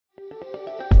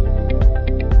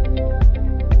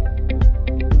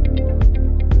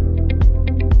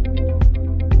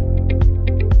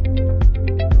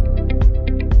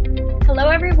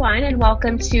and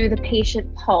welcome to the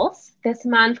Patient Pulse. This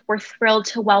month, we're thrilled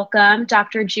to welcome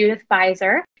Dr. Judith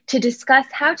Beizer to discuss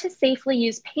how to safely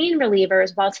use pain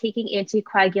relievers while taking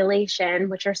anticoagulation,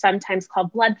 which are sometimes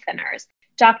called blood thinners.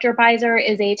 Dr. Beizer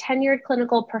is a tenured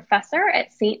clinical professor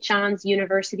at St. John's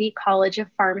University College of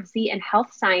Pharmacy and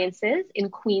Health Sciences in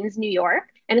Queens, New York.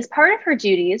 And as part of her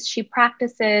duties, she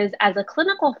practices as a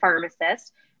clinical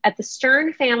pharmacist at the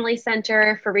Stern Family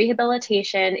Center for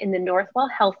Rehabilitation in the Northwell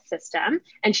Health System,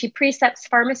 and she precepts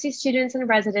pharmacy students and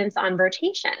residents on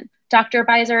rotation. Dr.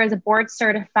 Beizer is a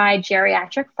board-certified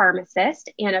geriatric pharmacist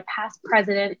and a past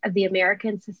president of the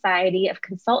American Society of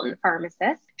Consultant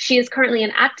Pharmacists. She is currently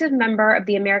an active member of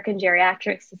the American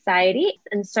Geriatric Society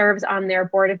and serves on their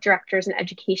board of directors and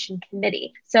education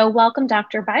committee. So welcome,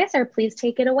 Dr. Beizer. Please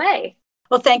take it away.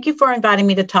 Well, thank you for inviting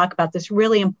me to talk about this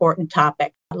really important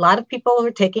topic. A lot of people who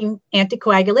are taking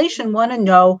anticoagulation want to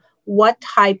know what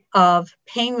type of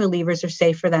pain relievers are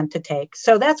safe for them to take.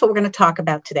 So that's what we're going to talk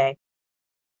about today.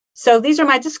 So these are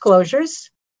my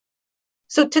disclosures.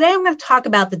 So today I'm going to talk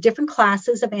about the different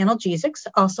classes of analgesics,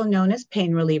 also known as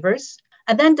pain relievers,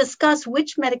 and then discuss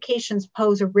which medications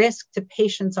pose a risk to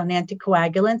patients on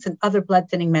anticoagulants and other blood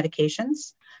thinning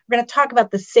medications. We're going to talk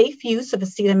about the safe use of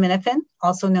acetaminophen,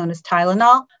 also known as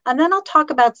Tylenol, and then I'll talk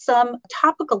about some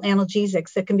topical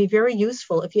analgesics that can be very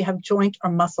useful if you have joint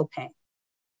or muscle pain.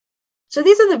 So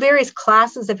these are the various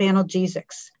classes of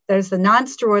analgesics. There's the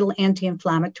non-steroidal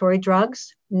anti-inflammatory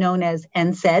drugs, known as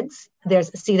NSAIDs.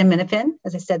 There's acetaminophen,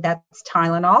 as I said, that's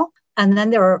Tylenol. And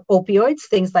then there are opioids,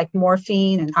 things like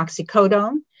morphine and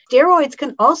oxycodone. Steroids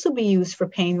can also be used for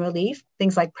pain relief,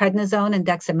 things like prednisone and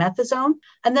dexamethasone.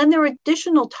 And then there are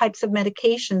additional types of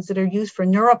medications that are used for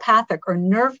neuropathic or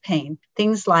nerve pain,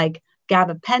 things like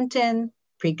gabapentin,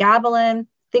 pregabalin,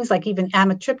 things like even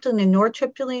amitriptyline and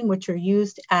nortriptyline, which are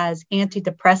used as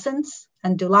antidepressants,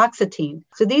 and duloxetine.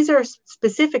 So these are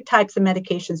specific types of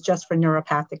medications just for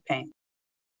neuropathic pain.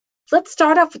 Let's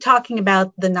start off with talking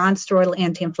about the non-steroidal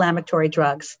anti-inflammatory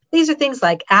drugs. These are things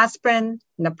like aspirin,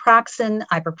 naproxen,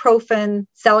 ibuprofen,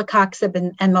 celecoxib,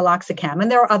 and meloxicam, and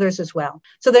there are others as well.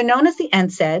 So they're known as the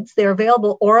NSAIDs. They're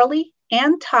available orally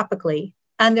and topically,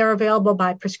 and they're available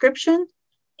by prescription,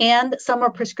 and some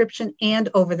are prescription and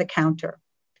over-the-counter.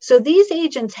 So these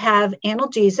agents have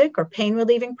analgesic or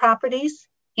pain-relieving properties,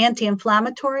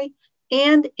 anti-inflammatory,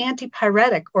 and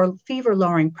antipyretic or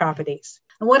fever-lowering properties.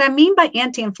 And what I mean by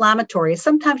anti-inflammatory is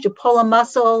sometimes you pull a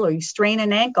muscle or you strain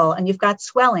an ankle and you've got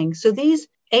swelling. So these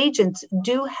agents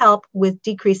do help with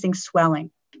decreasing swelling,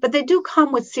 but they do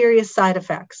come with serious side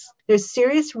effects. There's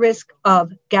serious risk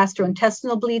of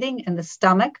gastrointestinal bleeding in the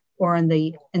stomach or in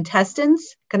the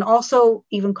intestines, can also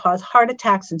even cause heart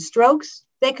attacks and strokes.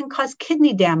 They can cause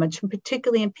kidney damage,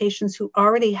 particularly in patients who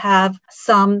already have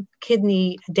some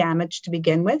kidney damage to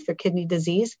begin with, or kidney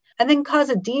disease, and then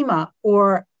cause edema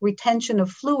or retention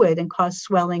of fluid and cause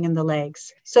swelling in the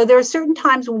legs. So there are certain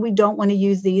times when we don't want to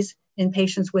use these in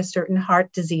patients with certain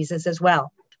heart diseases as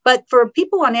well. But for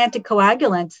people on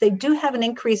anticoagulants, they do have an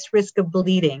increased risk of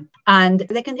bleeding, and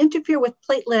they can interfere with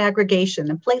platelet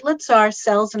aggregation. And platelets are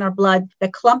cells in our blood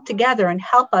that clump together and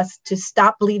help us to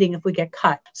stop bleeding if we get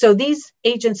cut. So these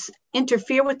agents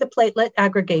interfere with the platelet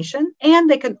aggregation, and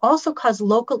they can also cause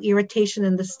local irritation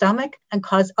in the stomach and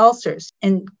cause ulcers.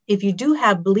 And if you do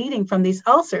have bleeding from these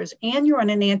ulcers and you're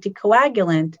on an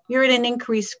anticoagulant, you're at an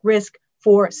increased risk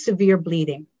for severe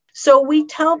bleeding. So we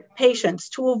tell patients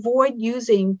to avoid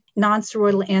using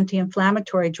non-steroidal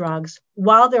anti-inflammatory drugs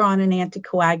while they're on an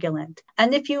anticoagulant.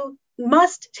 And if you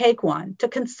must take one, to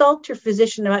consult your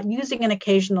physician about using an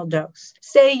occasional dose.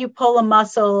 Say you pull a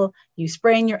muscle, you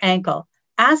sprain your ankle.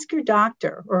 Ask your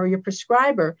doctor or your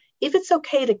prescriber if it's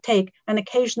okay to take an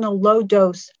occasional low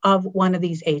dose of one of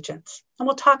these agents. And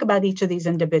we'll talk about each of these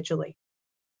individually.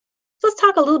 So let's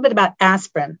talk a little bit about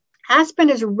aspirin. Aspirin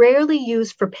is rarely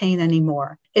used for pain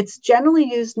anymore. It's generally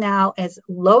used now as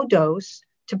low dose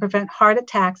to prevent heart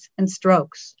attacks and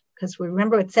strokes. Because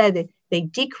remember it said that they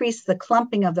decrease the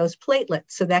clumping of those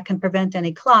platelets, so that can prevent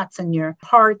any clots in your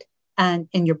heart and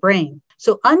in your brain.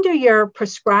 So under your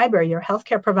prescriber, your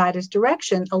healthcare provider's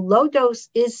direction, a low dose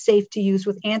is safe to use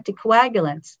with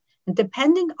anticoagulants. And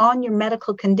depending on your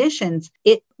medical conditions,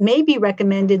 it may be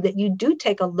recommended that you do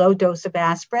take a low dose of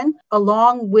aspirin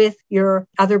along with your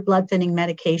other blood thinning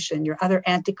medication, your other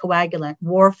anticoagulant,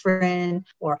 warfarin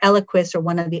or Eliquis or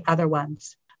one of the other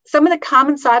ones. Some of the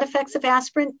common side effects of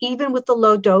aspirin, even with the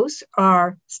low dose,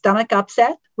 are stomach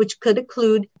upset, which could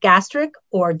include gastric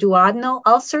or duodenal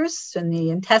ulcers in the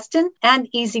intestine, and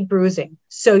easy bruising.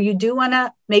 So you do want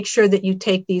to make sure that you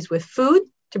take these with food.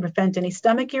 to prevent any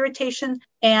stomach irritation.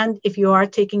 And if you are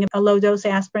taking a low-dose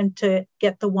aspirin, to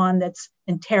get the one that's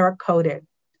enteric-coated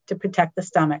to protect the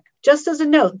stomach. Just as a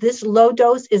note, this low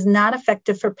dose is not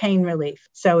effective for pain relief.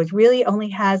 So it really only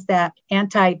has that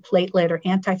antiplatelet or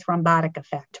antithrombotic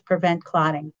effect to prevent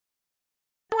clotting.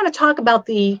 I want to talk about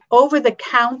the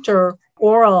over-the-counter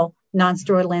oral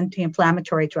nonsteroidal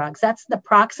anti-inflammatory drugs. That's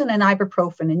naproxen and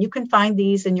ibuprofen, and you can find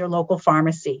these in your local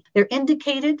pharmacy. They're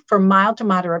indicated for mild to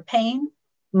moderate pain,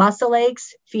 muscle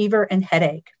aches, fever, and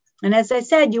headache. And as I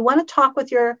said, you want to talk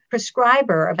with your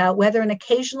prescriber about whether an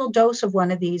occasional dose of one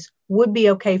of these would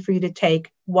be okay for you to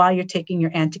take while you're taking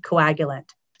your anticoagulant.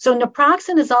 So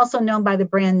naproxen is also known by the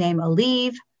brand name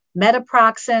Aleve,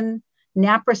 metaproxen.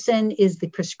 Naproxen is the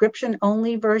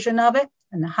prescription-only version of it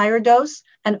and the higher dose.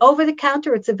 And over the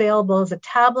counter, it's available as a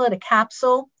tablet, a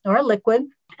capsule, or a liquid.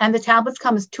 And the tablets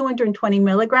come as 220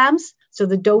 milligrams. So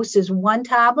the dose is one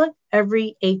tablet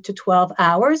every 8 to 12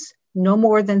 hours. No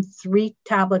more than 3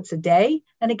 tablets a day.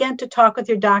 And again, to talk with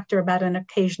your doctor about an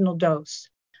occasional dose.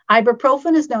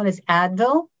 Ibuprofen is known as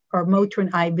Advil or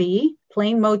Motrin IB.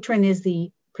 Plain Motrin is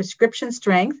the prescription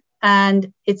strength,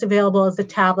 and it's available as a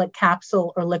tablet,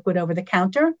 capsule, or liquid over the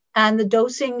counter. And the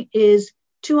dosing is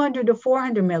 200 to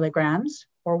 400 milligrams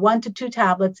or 1 to 2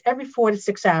 tablets every 4 to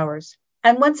 6 hours.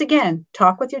 And once again,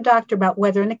 talk with your doctor about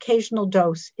whether an occasional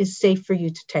dose is safe for you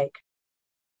to take.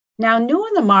 Now, new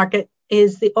on the market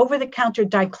is the over-the-counter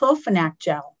diclofenac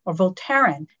gel, or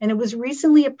Voltaren, and it was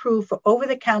recently approved for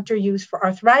over-the-counter use for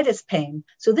arthritis pain.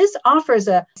 So this offers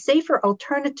a safer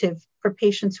alternative for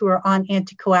patients who are on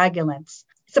anticoagulants.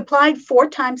 It's applied 4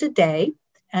 times a day,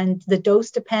 and the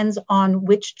dose depends on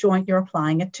which joint you're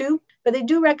applying it to, but they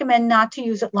do recommend not to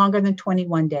use it longer than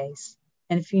 21 days.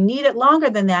 And if you need it longer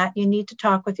than that, you need to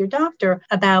talk with your doctor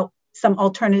about some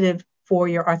alternative for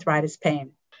your arthritis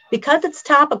pain. Because it's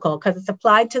topical, because it's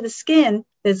applied to the skin,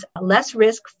 there's less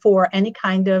risk for any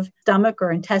kind of stomach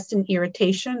or intestine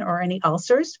irritation or any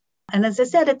ulcers. And as I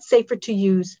said, it's safer to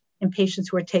use in patients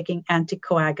who are taking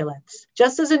anticoagulants.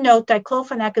 Just as a note,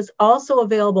 diclofenac is also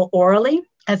available orally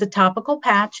as a topical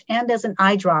patch and as an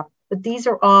eye drop, but these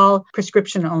are all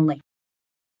prescription only.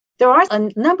 There are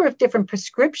a number of different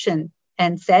prescription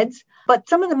NSAIDs, but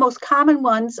some of the most common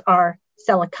ones are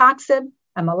celecoxib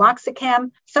and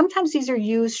meloxicam. Sometimes these are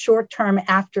used short-term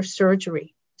after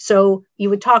surgery. So you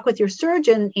would talk with your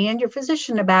surgeon and your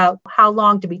physician about how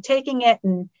long to be taking it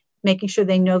and making sure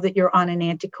they know that you're on an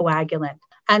anticoagulant.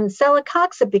 And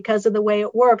celecoxib, because of the way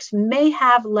it works, may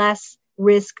have less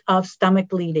risk of stomach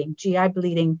bleeding, GI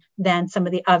bleeding, than some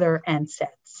of the other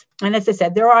NSAIDs. And as I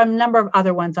said, there are a number of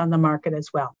other ones on the market as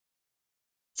well.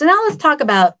 So now let's talk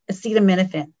about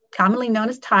acetaminophen, commonly known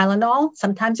as Tylenol,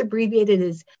 sometimes abbreviated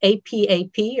as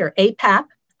APAP or APAP.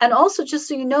 And also, just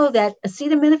so you know, that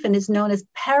acetaminophen is known as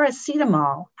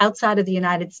paracetamol outside of the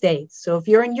United States. So if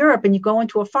you're in Europe and you go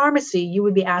into a pharmacy, you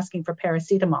would be asking for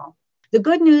paracetamol. The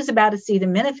good news about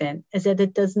acetaminophen is that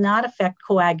it does not affect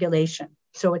coagulation.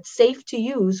 So it's safe to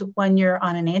use when you're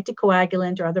on an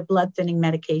anticoagulant or other blood thinning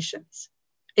medications.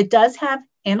 It does have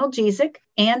analgesic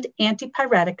and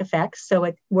antipyretic effects, so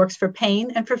it works for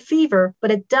pain and for fever,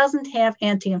 but it doesn't have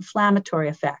anti-inflammatory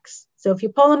effects. So if you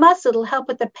pull a muscle, it'll help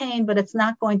with the pain, but it's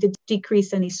not going to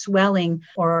decrease any swelling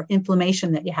or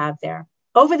inflammation that you have there.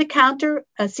 Over the counter,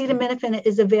 acetaminophen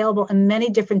is available in many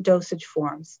different dosage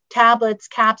forms: tablets,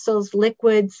 capsules,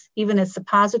 liquids, even as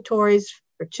suppositories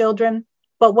for children.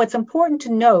 But what's important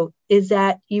to note is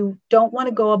that you don't want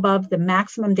to go above the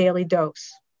maximum daily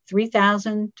dose,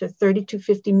 3,000 to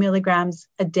 3,250 milligrams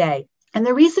a day. And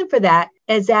the reason for that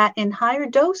is that in higher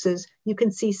doses, you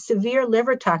can see severe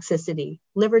liver toxicity,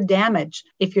 liver damage,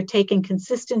 if you're taking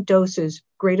consistent doses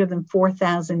greater than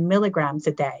 4,000 milligrams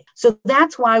a day. So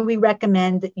that's why we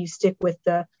recommend that you stick with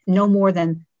the no more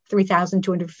than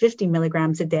 3,250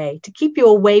 milligrams a day to keep you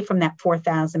away from that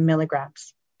 4,000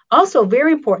 milligrams. Also,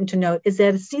 very important to note is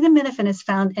that acetaminophen is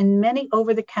found in many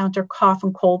over-the-counter cough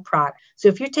and cold products. So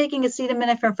if you're taking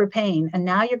acetaminophen for pain and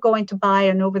now you're going to buy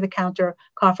an over-the-counter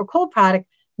cough or cold product,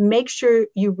 make sure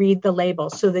you read the label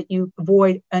so that you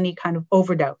avoid any kind of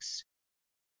overdose.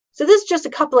 So this is just a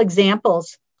couple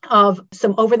examples of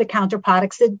some over-the-counter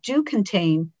products that do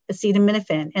contain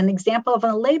acetaminophen, an example of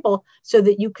a label so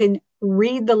that you can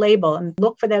read the label and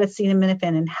look for that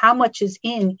acetaminophen and how much is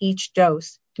in each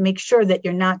dose to make sure that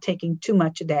you're not taking too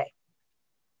much a day.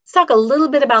 Let's talk a little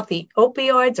bit about the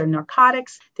opioids or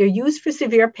narcotics. They're used for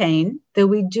severe pain, though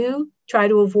we do try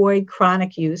to avoid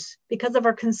chronic use because of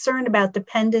our concern about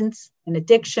dependence and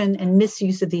addiction and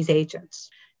misuse of these agents.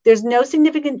 There's no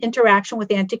significant interaction with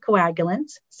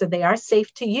anticoagulants, so they are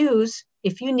safe to use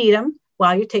if you need them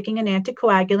while you're taking an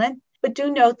anticoagulant. but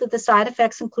do note that the side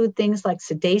effects include things like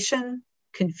sedation,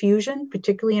 confusion,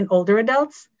 particularly in older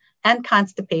adults, and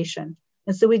constipation.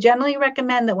 And so we generally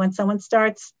recommend that when someone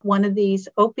starts one of these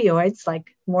opioids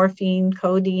like morphine,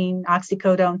 codeine,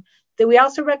 oxycodone, that we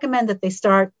also recommend that they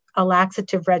start a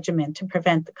laxative regimen to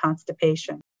prevent the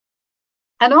constipation.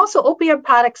 And also opioid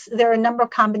products, there are a number of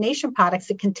combination products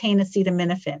that contain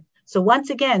acetaminophen. So once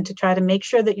again, to try to make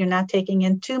sure that you're not taking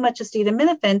in too much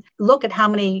acetaminophen, look at how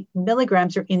many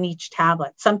milligrams are in each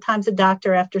tablet. Sometimes a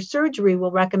doctor after surgery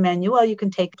will recommend you, well, you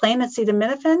can take plain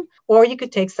acetaminophen, or you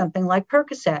could take something like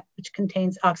Percocet, which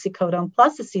contains oxycodone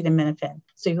plus acetaminophen.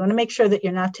 So you want to make sure that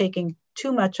you're not taking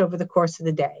too much over the course of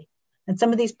the day. And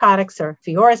some of these products are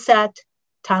Fioricet,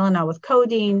 Tylenol with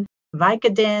codeine,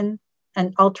 Vicodin,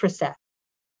 and Ultracet.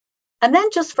 And then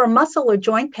just for muscle or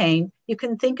joint pain, you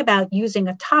can think about using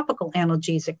a topical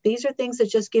analgesic. These are things that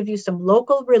just give you some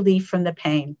local relief from the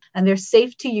pain, and they're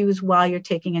safe to use while you're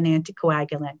taking an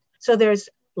anticoagulant. So there's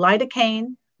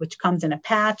lidocaine, which comes in a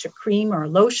patch, a cream, or a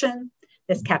lotion.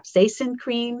 There's capsaicin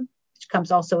cream, which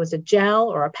comes also as a gel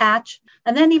or a patch.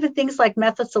 And then even things like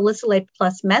methylsalicylate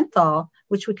plus menthol,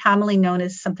 which we commonly known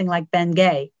as something like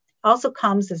Bengay, also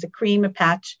comes as a cream, a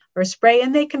patch, or a spray,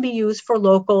 and they can be used for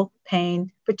local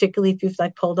pain, particularly if you've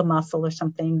pulled a muscle or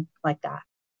something like that.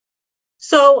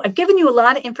 So I've given you a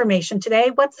lot of information today.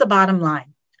 What's the bottom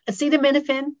line?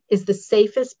 Acetaminophen is the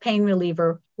safest pain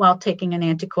reliever while taking an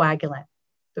anticoagulant,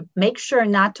 but make sure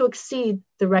not to exceed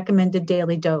the recommended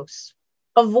daily dose.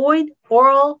 Avoid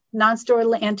oral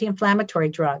nonsteroidal anti-inflammatory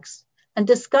drugs, and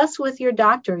discuss with your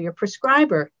doctor, your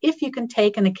prescriber, if you can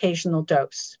take an occasional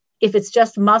dose. If it's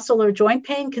just muscle or joint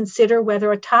pain, consider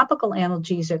whether a topical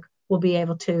analgesic will be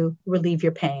able to relieve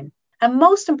your pain. And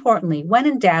most importantly, when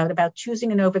in doubt about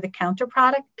choosing an over-the-counter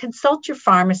product, consult your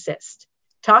pharmacist.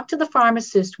 Talk to the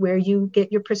pharmacist where you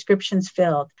get your prescriptions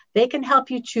filled. They can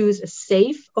help you choose a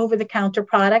safe over-the-counter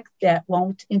product that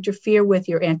won't interfere with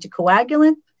your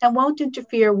anticoagulant and won't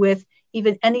interfere with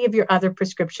even any of your other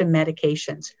prescription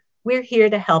medications. We're here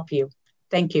to help you.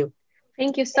 Thank you.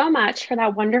 Thank you so much for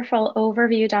that wonderful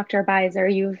overview, Dr.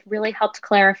 Beizer. You've really helped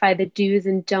clarify the do's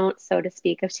and don'ts, so to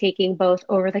speak, of taking both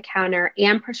over-the-counter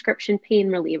and prescription pain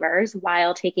relievers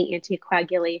while taking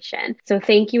anticoagulation. So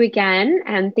thank you again,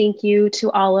 and thank you to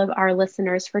all of our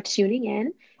listeners for tuning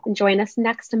in. And join us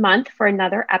next month for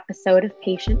another episode of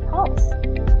Patient Pulse.